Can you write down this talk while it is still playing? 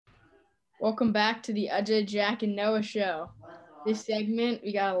Welcome back to the Ajay, Jack, and Noah show. This segment,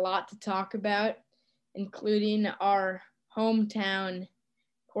 we got a lot to talk about, including our hometown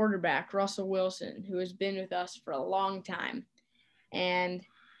quarterback, Russell Wilson, who has been with us for a long time. And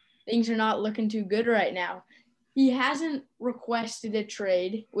things are not looking too good right now. He hasn't requested a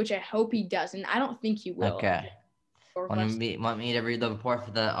trade, which I hope he doesn't. I don't think he will. Okay. Want me to read the report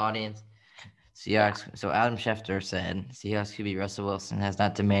for the audience? Seahawks. Yeah. So Adam Schefter said Seahawks QB Russell Wilson has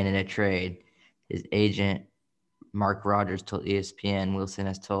not demanded a trade. His agent Mark Rogers told ESPN Wilson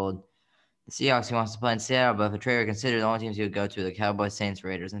has told the Seahawks he wants to play in Seattle, but if a trade were considered, the only teams he would go to are the Cowboys, Saints,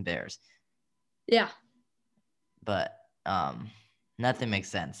 Raiders, and Bears. Yeah. But nothing makes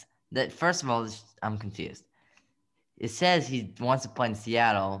sense. That first of all, I'm confused. It says he wants to play in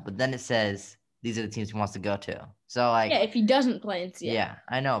Seattle, but then it says these are the teams he wants to go to. So, yeah, if he doesn't play in Seattle. Yeah,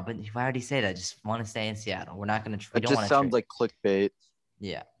 I know, but why would he say that? Just want to stay in Seattle. We're not going to. It just sounds like clickbait.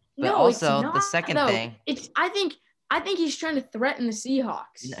 Yeah, but no, also the second thing. I think he's trying to threaten the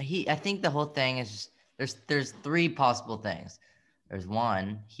Seahawks. I think the whole thing is just, there's three possible things. There's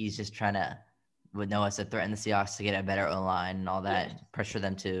one, he's just trying to, with Noah said, threaten the Seahawks to get a better O-line and all that, pressure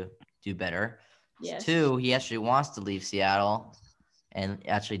them to do better. Yes. Two, he actually wants to leave Seattle, and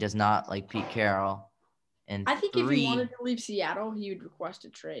actually does not like Pete Carroll. And I think if he wanted to leave Seattle, he would request a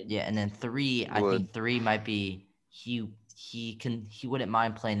trade. Yeah, and then three, I think three might be he wouldn't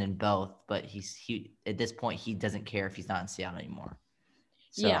mind playing in both, but he at this point he doesn't care if he's not in Seattle anymore.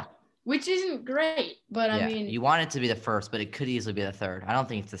 So, yeah, which isn't great, but I mean, you want it to be the first, but it could easily be the third. I don't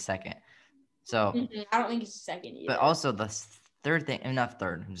think it's the second. So I don't think it's the second either. But also the third thing, not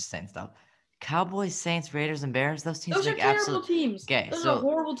third. I'm just saying stuff. Cowboys, Saints, Raiders, and Bears. Those teams are terrible teams. Okay, those are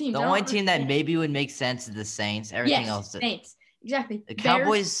horrible teams. The only team that maybe would make sense is the Saints. Everything else. Saints. Exactly. The Cowboys.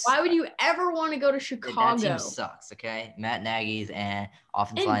 Bears, why would you ever want to go to Chicago? That team sucks. Okay, Matt Nagy's and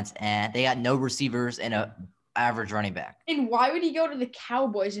offensive lines, and they got no receivers and a average running back. And why would he go to the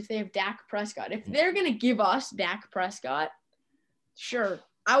Cowboys if they have Dak Prescott? If they're gonna give us Dak Prescott, sure,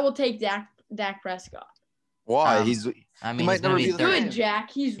 I will take Dak Prescott. Why? He might never be good,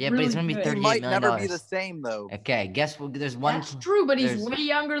 Jack. He's but he's gonna be $38 million. He might never be the same though. Okay, guess what? There's one. That's true, but he's way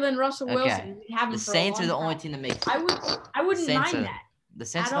younger than Russell Wilson. The Saints are the only team that makes. I wouldn't mind that. The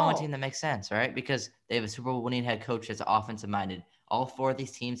Saints are the only team that makes sense, right? Because they have a Super Bowl winning head coach that's offensive minded. All four of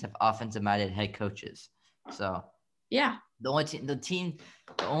these teams have offensive minded head coaches. So yeah, the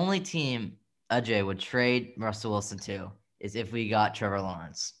only team Ajay would trade Russell Wilson to is if we got Trevor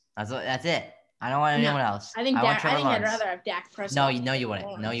Lawrence. That's it. I don't want anyone else. I think I'd rather have Dak Prescott. No, you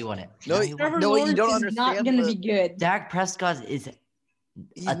wouldn't. No, you wouldn't. Trevor Lawrence you don't understand. Is not going to be good. Dak Prescott is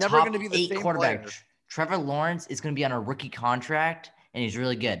he's never going to be the same quarterback. Player. Trevor Lawrence is going to be on a rookie contract, and he's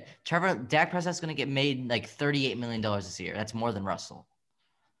really good. Dak Prescott's going to get made like $38 million this year. That's more than Russell.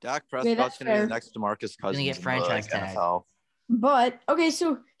 Dak Prescott's going to be the next DeMarcus Cousins. Going to get franchise tag. But, okay,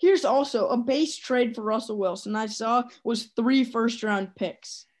 so here's also a base trade for Russell Wilson I saw was 3 first-round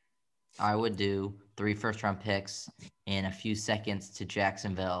picks. I would do 3 first-round picks and a few seconds to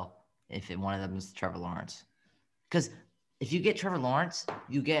Jacksonville if one of them is Trevor Lawrence. Because if you get Trevor Lawrence,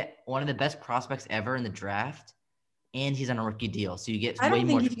 you get one of the best prospects ever in the draft, and he's on a rookie deal. So you get way more. I don't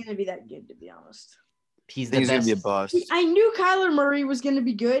think he's going to be that good, to be honest. He's the best. Going to be a bust. I knew Kyler Murray was going to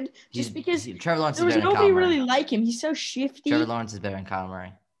be good just because Trevor Lawrence there was nobody really like him. He's so shifty. Trevor Lawrence is better than Kyler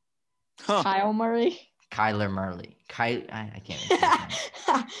Murray. Huh. Kyle Murray? Kyler Murray. I can't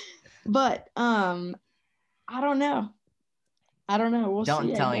even But I don't know. We'll see.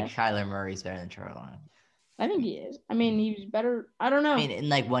 Don't tell me Kyler Murray's better than Trevor Lawrence. I think he is. I mean, he's better. I don't know. I mean, in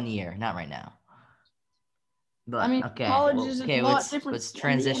like 1 year, not right now. But, I mean, college is a lot different. Let's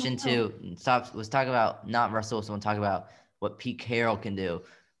transition to stop. Let's talk about not Russell Wilson. We'll talk about what Pete Carroll can do.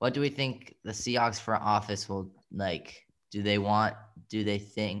 What do we think the Seahawks front office will like? Do you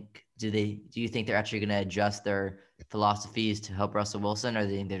think they're actually going to adjust their philosophies to help Russell Wilson, or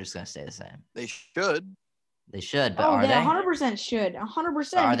do you think they're just going to stay the same? They should. But are they? 100% should.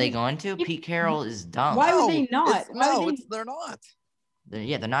 100%. Are they going to? Pete Carroll is dumb. Why would they not? They're not.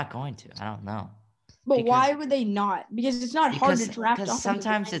 They're not going to. I don't know. But why would they not? Because it's not hard to draft. Because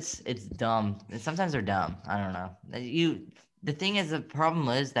sometimes it's dumb. And sometimes they're dumb. I don't know. The thing is, the problem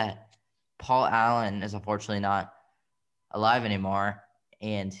is that Paul Allen is unfortunately not alive anymore,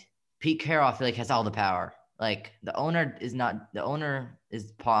 and Pete Carroll, I feel like, has all the power. Like the owner is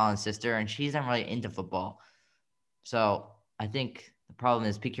Paul Allen's sister, and she's not really into football. So I think the problem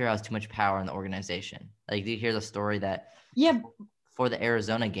is Pete Carroll has too much power in the organization. Like, do you hear the story that for the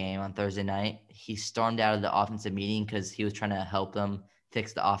Arizona game on Thursday night, he stormed out of the offensive meeting because he was trying to help them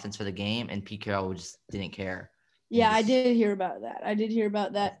fix the offense for the game, and Pete Carroll just didn't care. Yeah, I did hear about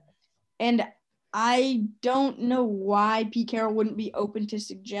that. And I don't know why Pete Carroll wouldn't be open to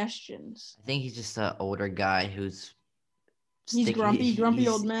suggestions. I think he's just an older guy who's He's grumpy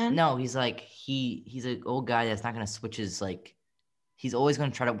old man. No, he's like he's an old guy that's not gonna switch his like. He's always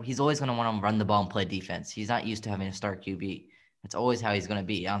gonna want to run the ball and play defense. He's not used to having a star QB. That's always how he's gonna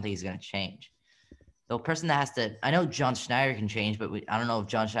be. I don't think he's gonna change. The person that has to, I know John Schneider can change, but I don't know if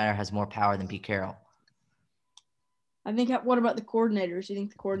John Schneider has more power than Pete Carroll. I think. What about the coordinators? You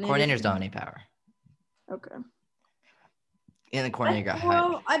think the coordinators don't have any power? Okay. And the coordinator got hired.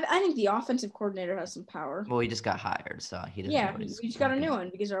 Well, I think the offensive coordinator has some power. Well, he just got hired, so he doesn't. Yeah, we just got a new one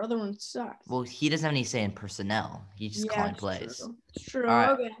because our other one sucked. Well, he doesn't have any say in personnel. He's just calling plays. True. It's true. All right.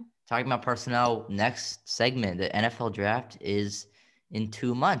 Okay. Talking about personnel, next segment, the NFL draft is in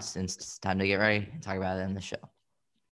 2 months, and it's time to get ready and talk about it in the show.